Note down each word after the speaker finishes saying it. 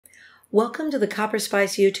Welcome to the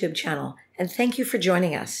CopperSpice YouTube channel, and thank you for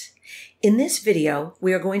joining us. In this video,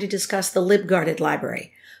 we are going to discuss the libGuarded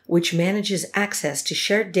library, which manages access to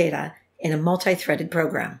shared data in a multi-threaded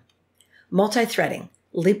program. Multithreading,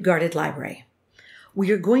 libGuarded library.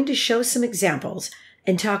 We are going to show some examples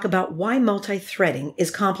and talk about why multi-threading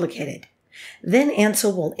is complicated. Then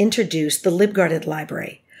Ansel will introduce the libGuarded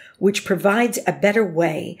library, which provides a better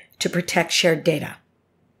way to protect shared data.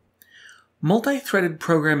 Multi-threaded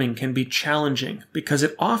programming can be challenging because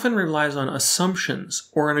it often relies on assumptions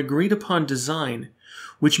or an agreed-upon design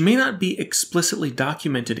which may not be explicitly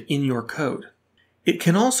documented in your code. It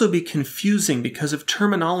can also be confusing because of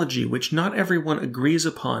terminology which not everyone agrees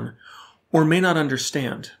upon or may not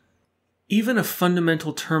understand. Even a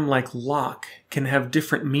fundamental term like lock can have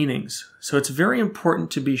different meanings, so it's very important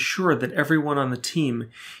to be sure that everyone on the team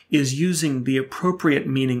is using the appropriate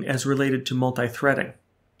meaning as related to multi-threading.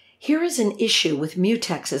 Here is an issue with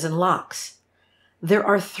mutexes and locks. There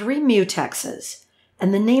are 3 mutexes,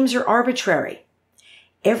 and the names are arbitrary.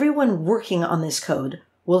 Everyone working on this code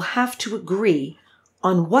will have to agree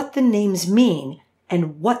on what the names mean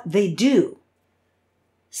and what they do.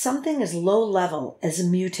 Something as low level as a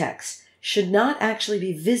mutex should not actually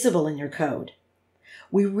be visible in your code.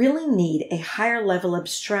 We really need a higher level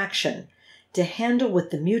abstraction to handle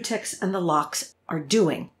what the mutex and the locks are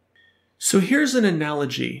doing. So here's an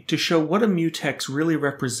analogy to show what a mutex really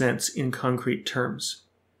represents in concrete terms.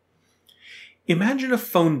 Imagine a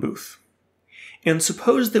phone booth, and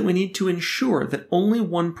suppose that we need to ensure that only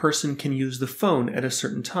one person can use the phone at a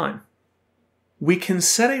certain time. We can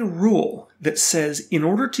set a rule that says in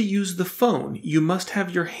order to use the phone, you must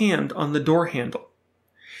have your hand on the door handle.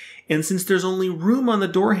 And since there's only room on the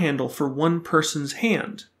door handle for one person's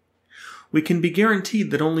hand, we can be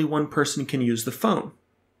guaranteed that only one person can use the phone.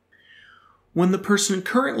 When the person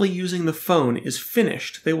currently using the phone is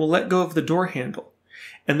finished, they will let go of the door handle,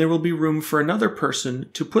 and there will be room for another person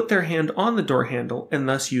to put their hand on the door handle and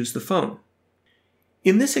thus use the phone.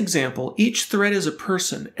 In this example, each thread is a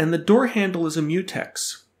person, and the door handle is a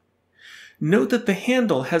mutex. Note that the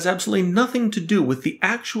handle has absolutely nothing to do with the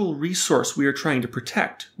actual resource we are trying to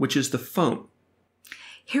protect, which is the phone.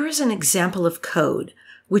 Here is an example of code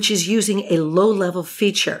which is using a low-level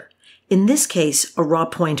feature, in this case, a raw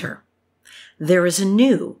pointer. There is a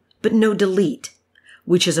new, but no delete,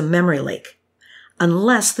 which is a memory leak,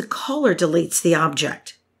 unless the caller deletes the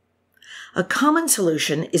object. A common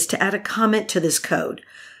solution is to add a comment to this code,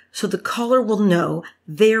 so the caller will know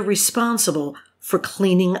they are responsible for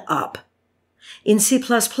cleaning up. In C++,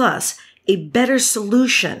 a better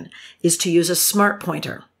solution is to use a smart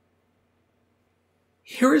pointer.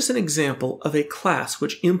 Here is an example of a class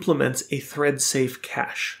which implements a thread-safe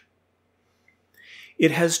cache. It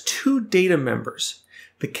has 2 data members,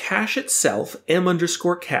 the cache itself,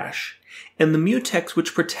 m_cache, and the mutex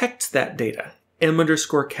which protects that data,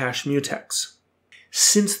 m_cache mutex.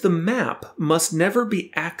 Since the map must never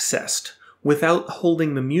be accessed without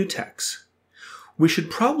holding the mutex, we should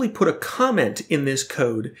probably put a comment in this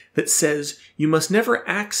code that says you must never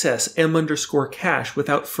access m_cache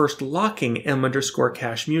without first locking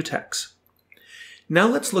m_cache mutex. Now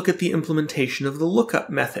let's look at the implementation of the lookup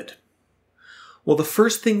method. Well, the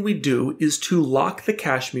first thing we do is to lock the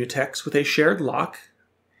cache mutex with a shared lock,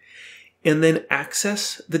 and then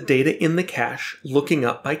access the data in the cache looking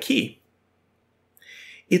up by key.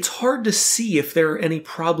 It's hard to see if there are any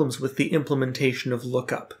problems with the implementation of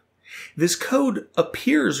lookup. This code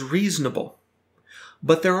appears reasonable,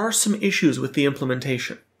 but there are some issues with the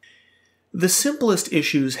implementation. The simplest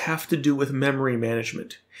issues have to do with memory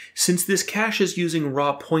management. Since this cache is using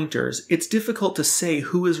raw pointers, it's difficult to say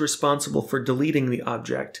who is responsible for deleting the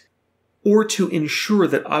object, or to ensure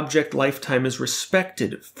that object lifetime is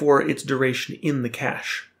respected for its duration in the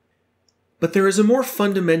cache. But there is a more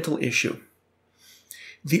fundamental issue.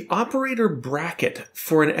 The operator bracket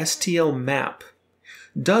for an STL map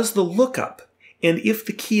does the lookup, and if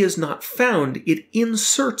the key is not found, it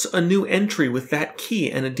inserts a new entry with that key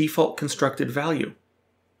and a default constructed value.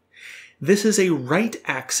 This is a write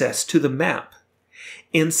access to the map,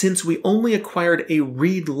 and since we only acquired a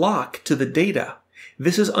read lock to the data,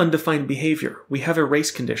 this is undefined behavior. We have a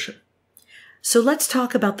race condition. So let's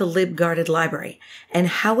talk about the libGuarded library and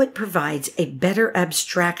how it provides a better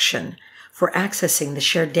abstraction for accessing the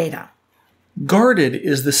shared data. Guarded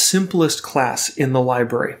is the simplest class in the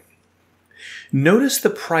library. Notice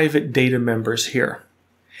the private data members here.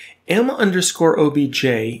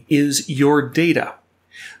 m_obj is your data.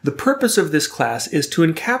 The purpose of this class is to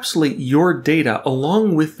encapsulate your data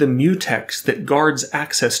along with the mutex that guards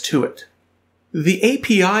access to it. The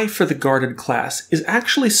API for the guarded class is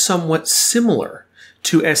actually somewhat similar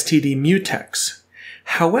to std mutex.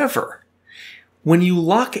 However, when you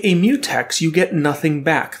lock a mutex, you get nothing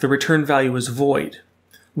back. The return value is void.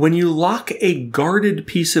 When you lock a guarded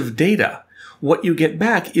piece of data, what you get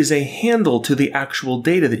back is a handle to the actual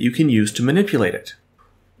data that you can use to manipulate it.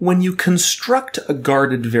 When you construct a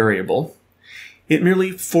guarded variable, it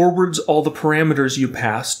merely forwards all the parameters you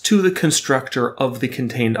pass to the constructor of the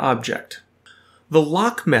contained object. The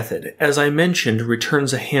lock method, as I mentioned,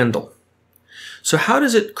 returns a handle. So how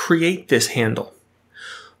does it create this handle?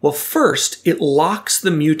 Well, first, it locks the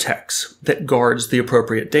mutex that guards the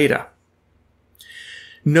appropriate data.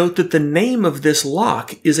 Note that the name of this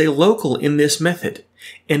lock is a local in this method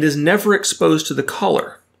and is never exposed to the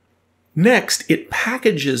caller. Next, it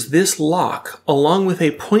packages this lock along with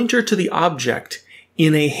a pointer to the object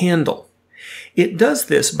in a handle. It does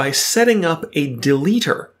this by setting up a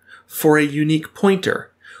deleter for a unique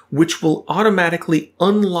pointer, which will automatically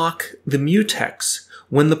unlock the mutex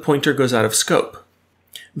when the pointer goes out of scope.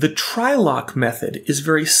 The try-lock method is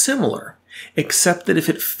very similar, except that if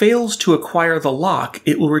it fails to acquire the lock,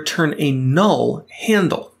 it will return a null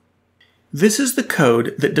handle. This is the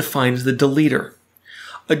code that defines the deleter.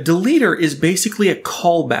 A deleter is basically a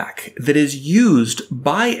callback that is used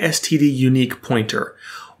by std unique pointer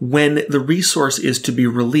when the resource is to be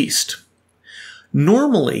released.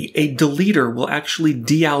 Normally, a deleter will actually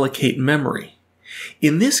deallocate memory.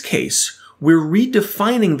 In this case, we're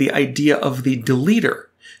redefining the idea of the deleter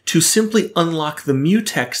to simply unlock the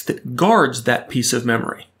mutex that guards that piece of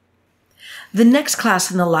memory. The next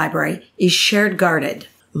class in the library is shared guarded.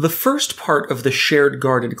 The first part of the shared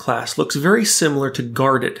guarded class looks very similar to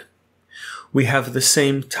guarded. We have the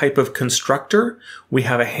same type of constructor, we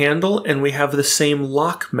have a handle, and we have the same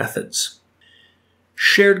lock methods.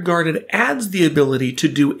 Shared guarded adds the ability to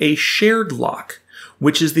do a shared lock,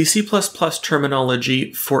 which is the C++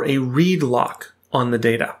 terminology for a read lock on the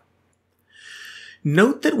data.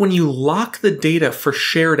 Note that when you lock the data for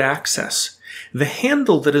shared access, the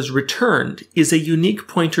handle that is returned is a unique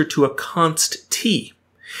pointer to a const t.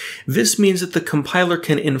 This means that the compiler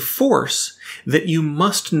can enforce that you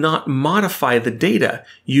must not modify the data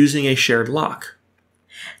using a shared lock.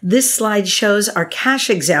 This slide shows our cache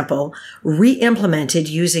example re-implemented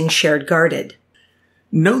using shared guarded.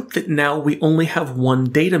 Note that now we only have one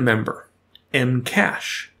data member,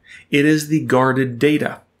 mcache. It is the guarded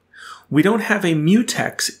data. We don't have a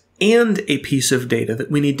mutex and a piece of data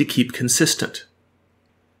that we need to keep consistent.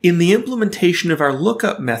 In the implementation of our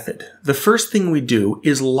lookup method, the first thing we do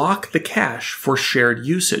is lock the cache for shared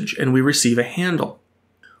usage, and we receive a handle.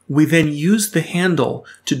 We then use the handle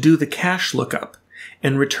to do the cache lookup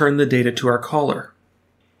and return the data to our caller.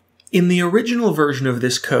 In the original version of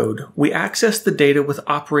this code, we access the data with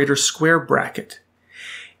operator square bracket,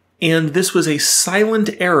 and this was a silent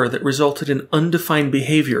error that resulted in undefined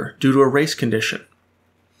behavior due to a race condition.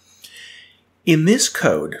 In this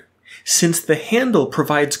code, since the handle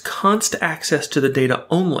provides const access to the data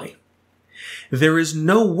only, there is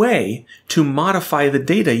no way to modify the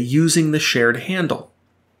data using the shared handle.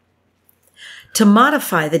 To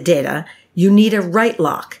modify the data, you need a write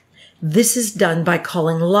lock. This is done by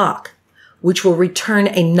calling lock, which will return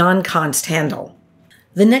a non-const handle.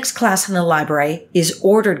 The next class in the library is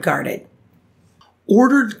ordered guarded.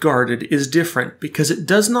 Ordered guarded is different because it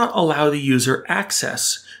does not allow the user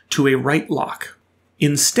access to a write lock.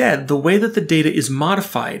 Instead, the way that the data is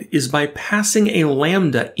modified is by passing a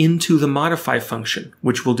lambda into the modify function,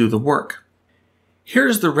 which will do the work.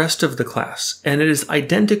 Here's the rest of the class, and it is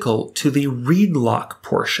identical to the read lock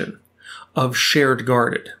portion of shared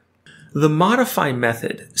guarded. The modify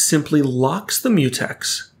method simply locks the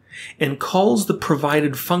mutex and calls the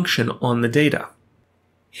provided function on the data.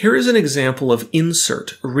 Here is an example of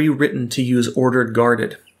insert rewritten to use ordered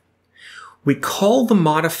guarded. We call the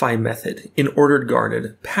modify method in ordered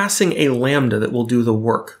guarded, passing a lambda that will do the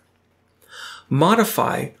work.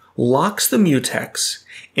 Modify locks the mutex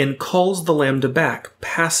and calls the lambda back,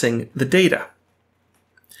 passing the data.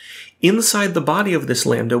 Inside the body of this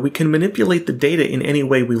lambda, we can manipulate the data in any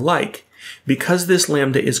way we like, because this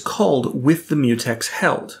lambda is called with the mutex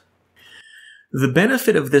held. The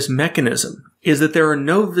benefit of this mechanism is that there are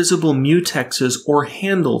no visible mutexes or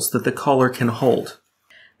handles that the caller can hold.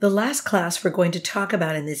 The last class we're going to talk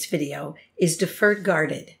about in this video is deferred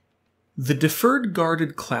guarded. The deferred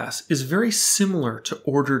guarded class is very similar to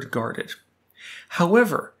ordered guarded.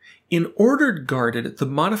 However, in ordered guarded, the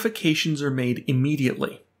modifications are made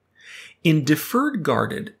immediately. In deferred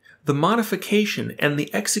guarded, the modification and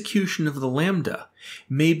the execution of the lambda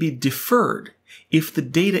may be deferred if the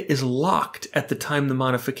data is locked at the time the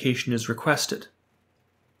modification is requested.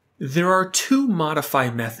 There are two modify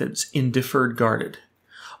methods in deferred guarded.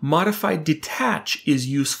 Modify detach is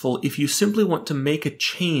useful if you simply want to make a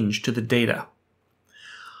change to the data.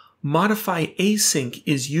 Modify async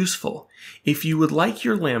is useful if you would like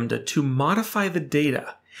your Lambda to modify the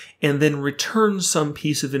data and then return some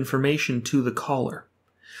piece of information to the caller.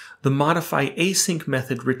 The modify async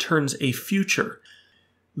method returns a future.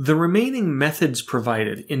 The remaining methods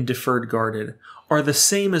provided in deferred guarded are the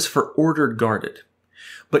same as for ordered guarded,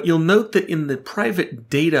 but you'll note that in the private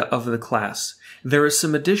data of the class, there is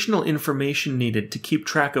some additional information needed to keep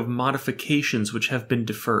track of modifications which have been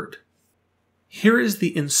deferred. Here is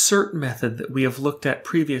the insert method that we have looked at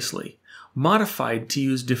previously, modified to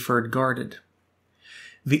use deferred guarded.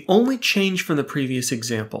 The only change from the previous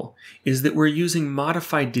example is that we're using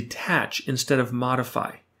modify detach instead of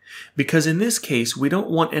modify, because in this case we don't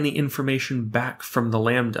want any information back from the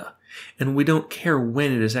Lambda, and we don't care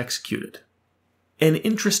when it is executed. An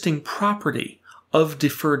interesting property of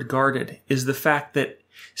deferred guarded is the fact that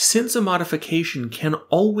since a modification can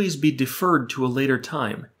always be deferred to a later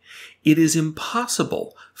time, it is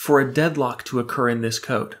impossible for a deadlock to occur in this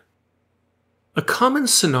code. A common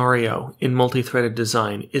scenario in multi-threaded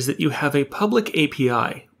design is that you have a public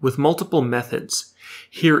API with multiple methods,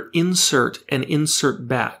 here insert and insert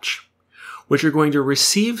batch, which are going to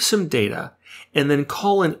receive some data and then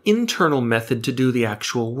call an internal method to do the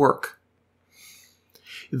actual work.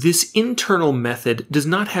 This internal method does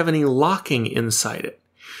not have any locking inside it,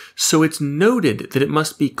 so it's noted that it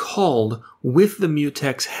must be called with the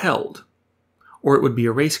mutex held, or it would be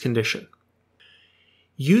a race condition.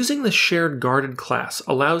 Using the shared guarded class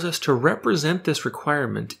allows us to represent this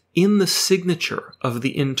requirement in the signature of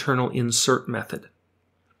the internal insert method.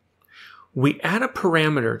 We add a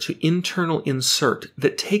parameter to internal insert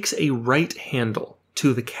that takes a write handle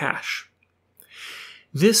to the cache.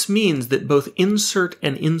 This means that both insert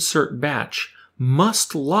and insert batch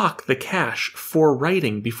must lock the cache for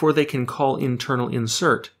writing before they can call internal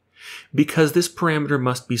insert, because this parameter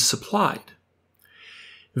must be supplied.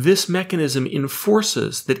 This mechanism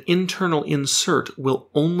enforces that internal insert will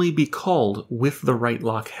only be called with the write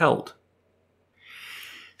lock held.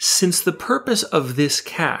 Since the purpose of this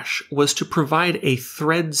cache was to provide a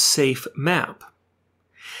thread-safe map,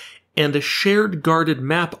 and a shared guarded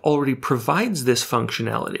map already provides this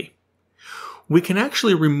functionality, we can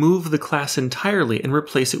actually remove the class entirely and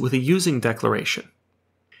replace it with a using declaration.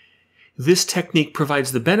 This technique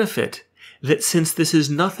provides the benefit that since this is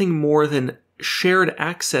nothing more than shared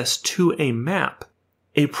access to a map,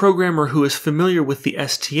 a programmer who is familiar with the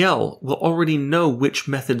STL will already know which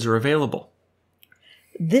methods are available.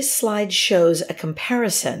 This slide shows a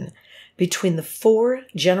comparison between the 4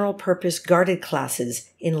 general-purpose guarded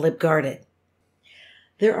classes in libGuarded.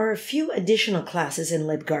 There are a few additional classes in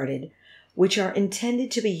libGuarded which are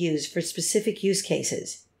intended to be used for specific use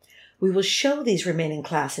cases. We will show these remaining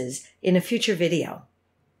classes in a future video.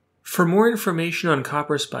 For more information on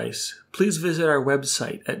CopperSpice, please visit our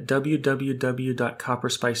website at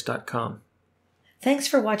www.copperspice.com. Thanks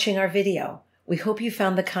for watching our video. We hope you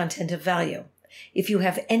found the content of value. If you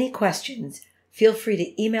have any questions, feel free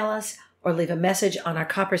to email us or leave a message on our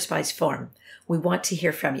CopperSpice forum. We want to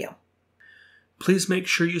hear from you. Please make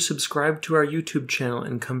sure you subscribe to our YouTube channel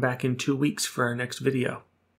and come back in 2 weeks for our next video.